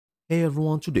Hey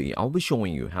everyone, today I'll be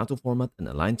showing you how to format and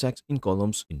align text in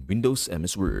columns in Windows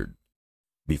MS Word.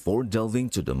 Before delving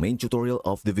to the main tutorial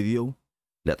of the video,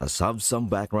 let us have some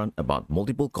background about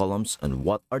multiple columns and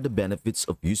what are the benefits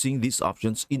of using these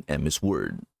options in MS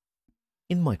Word.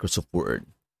 In Microsoft Word,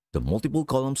 the multiple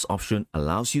columns option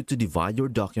allows you to divide your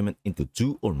document into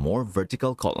two or more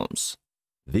vertical columns.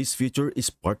 This feature is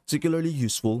particularly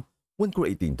useful when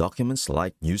creating documents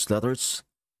like newsletters,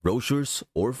 brochures,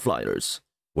 or flyers,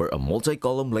 where a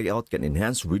multi-column layout can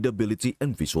enhance readability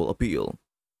and visual appeal.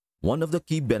 One of the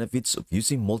key benefits of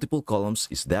using multiple columns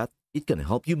is that it can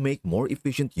help you make more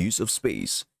efficient use of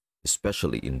space,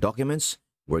 especially in documents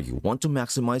where you want to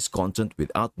maximize content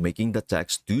without making the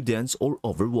text too dense or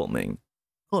overwhelming.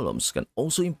 Columns can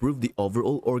also improve the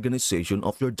overall organization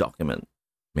of your document,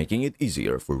 making it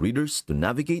easier for readers to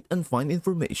navigate and find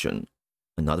information.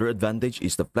 Another advantage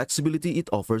is the flexibility it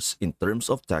offers in terms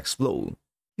of text flow.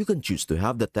 You can choose to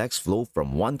have the text flow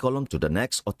from one column to the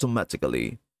next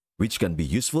automatically, which can be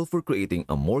useful for creating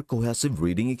a more cohesive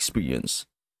reading experience.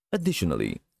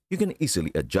 Additionally, you can easily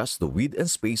adjust the width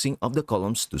and spacing of the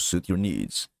columns to suit your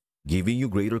needs, giving you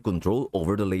greater control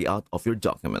over the layout of your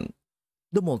document.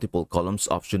 The multiple columns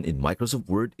option in Microsoft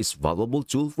Word is a valuable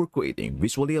tool for creating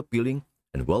visually appealing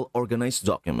and well-organized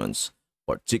documents,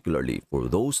 particularly for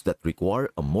those that require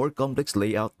a more complex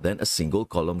layout than a single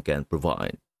column can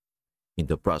provide. In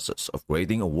the process of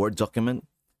creating a Word document,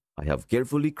 I have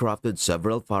carefully crafted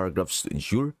several paragraphs to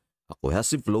ensure a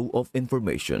cohesive flow of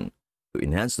information. To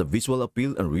enhance the visual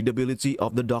appeal and readability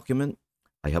of the document,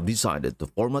 I have decided to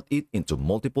format it into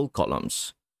multiple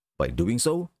columns. By doing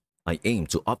so, I aim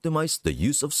to optimize the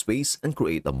use of space and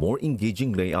create a more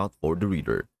engaging layout for the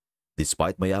reader.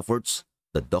 Despite my efforts,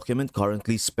 the document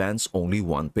currently spans only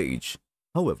one page.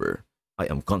 However, I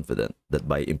am confident that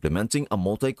by implementing a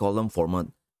multi-column format,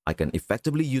 I can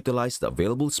effectively utilize the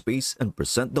available space and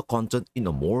present the content in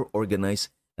a more organized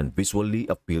and visually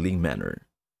appealing manner.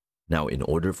 Now, in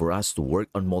order for us to work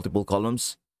on multiple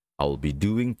columns, I will be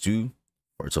doing two.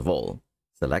 First of all,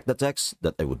 select the text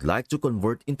that I would like to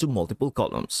convert into multiple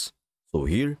columns. So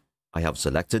here, I have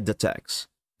selected the text.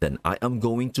 Then I am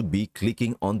going to be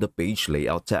clicking on the Page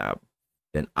Layout tab.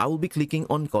 Then I will be clicking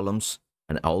on Columns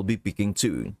and I will be picking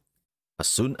two. As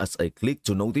soon as I click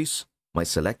to notice, my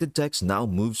selected text now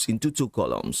moves into two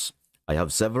columns. I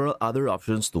have several other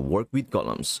options to work with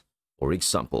columns. For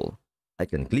example, I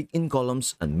can click in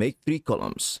columns and make three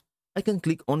columns. I can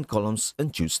click on columns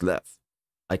and choose left.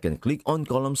 I can click on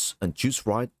columns and choose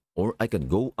right, or I can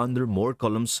go under more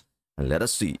columns and let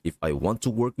us see if I want to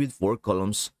work with four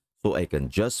columns, so I can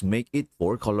just make it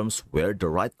four columns where the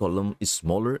right column is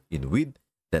smaller in width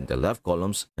than the left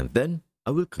columns, and then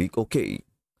I will click OK.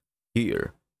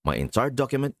 Here, my entire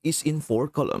document is in four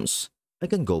columns. I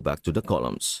can go back to the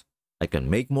columns. I can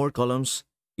make more columns.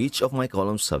 Each of my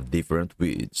columns have different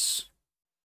widths.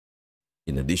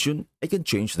 In addition, I can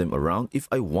change them around if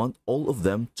I want all of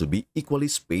them to be equally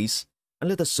spaced,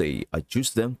 and let us say I choose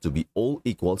them to be all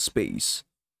equal space.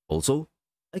 Also,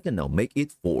 I can now make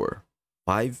it 4,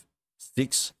 5,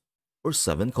 6, or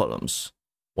 7 columns.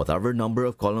 Whatever number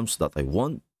of columns that I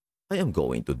want, I am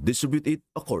going to distribute it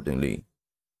accordingly.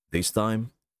 This time,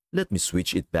 let me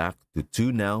switch it back to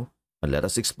 2 now, and let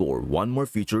us explore one more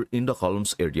feature in the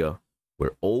columns area,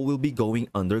 where all will be going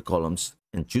under columns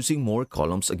and choosing more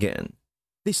columns again.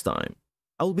 This time,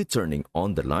 I will be turning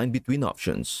on the line between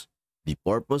options. The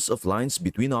purpose of lines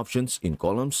between options in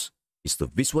columns is to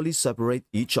visually separate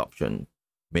each option,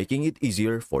 making it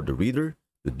easier for the reader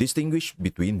to distinguish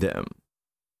between them.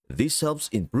 This helps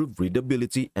improve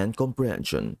readability and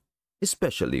comprehension,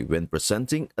 especially when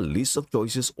presenting a list of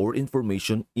choices or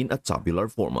information in a tabular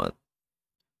format.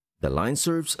 The line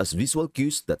serves as visual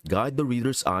cues that guide the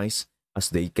reader's eyes as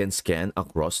they can scan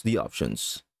across the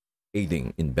options,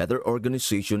 aiding in better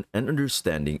organization and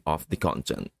understanding of the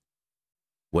content.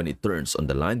 When it turns on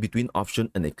the line between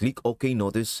option and I click OK,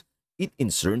 notice it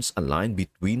inserts a line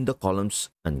between the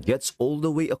columns and gets all the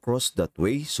way across that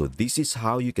way. So this is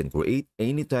how you can create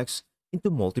any text into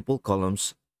multiple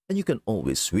columns, and you can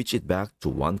always switch it back to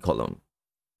one column.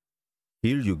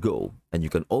 Here you go, and you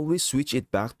can always switch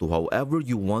it back to however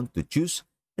you want to choose,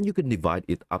 and you can divide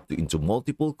it up into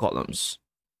multiple columns.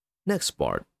 Next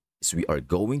part is we are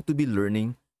going to be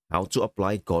learning how to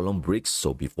apply column breaks.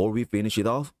 So before we finish it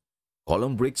off,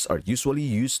 column breaks are usually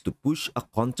used to push a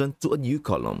content to a new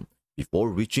column before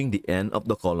reaching the end of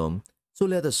the column. So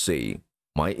let us say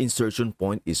my insertion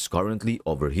point is currently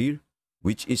over here,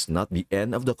 which is not the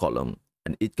end of the column,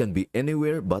 and it can be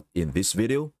anywhere, but in this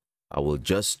video, I will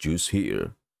just choose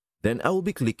here. Then I will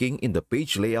be clicking in the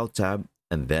Page Layout tab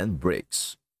and then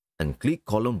Breaks, and click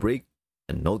Column Break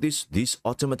And notice this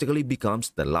automatically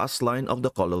becomes the last line of the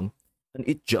column, and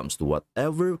it jumps to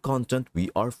whatever content we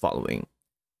are following.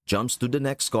 Jumps to the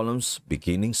next columns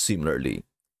beginning similarly.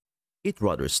 It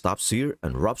rather stops here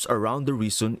and wraps around. The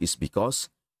reason is because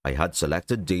I had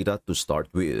selected data to start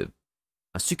with.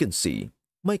 As you can see,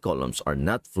 my columns are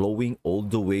not flowing all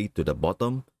the way to the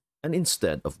bottom, and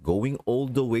instead of going all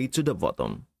the way to the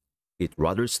bottom, it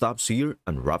rather stops here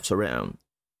and wraps around.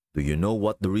 Do you know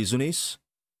what the reason is?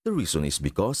 The reason is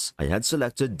because I had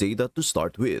selected data to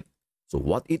start with. So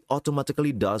what it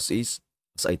automatically does is,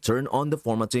 as I turn on the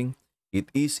formatting, it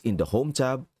is in the Home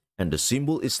tab and the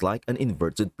symbol is like an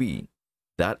inverted P.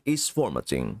 That is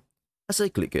formatting. As I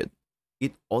click it,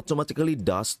 it automatically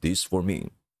does this for me.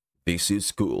 This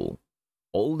is cool.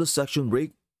 All the section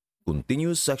break,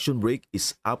 continuous section break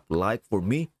is up like for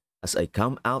me as I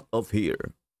come out of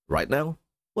here. Right now,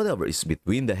 whatever is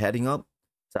between the heading up,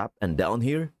 tab and down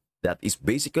here, that is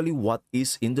basically what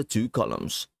is in the two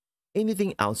columns.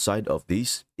 Anything outside of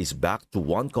this is back to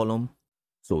one column.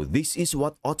 So this is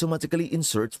what automatically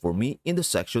inserts for me in the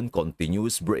section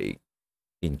continuous break.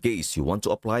 In case you want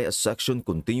to apply a section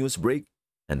continuous break,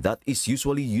 and that is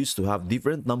usually used to have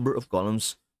different number of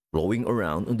columns flowing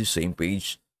around on the same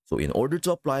page. So in order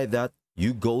to apply that,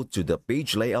 you go to the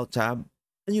page layout tab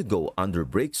and you go under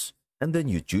breaks and then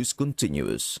you choose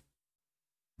continuous.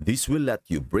 This will let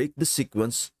you break the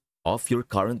sequence of your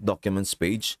current documents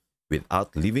page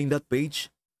without leaving that page,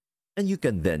 and you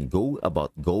can then go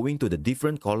about going to the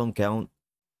different column count,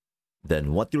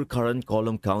 then what your current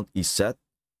column count is set,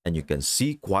 and you can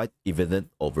see quite evident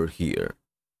over here.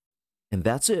 And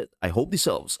that's it. I hope this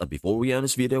helps, and before we end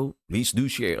this video, please do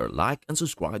share, like, and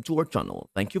subscribe to our channel.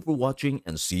 Thank you for watching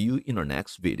and see you in our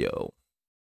next video.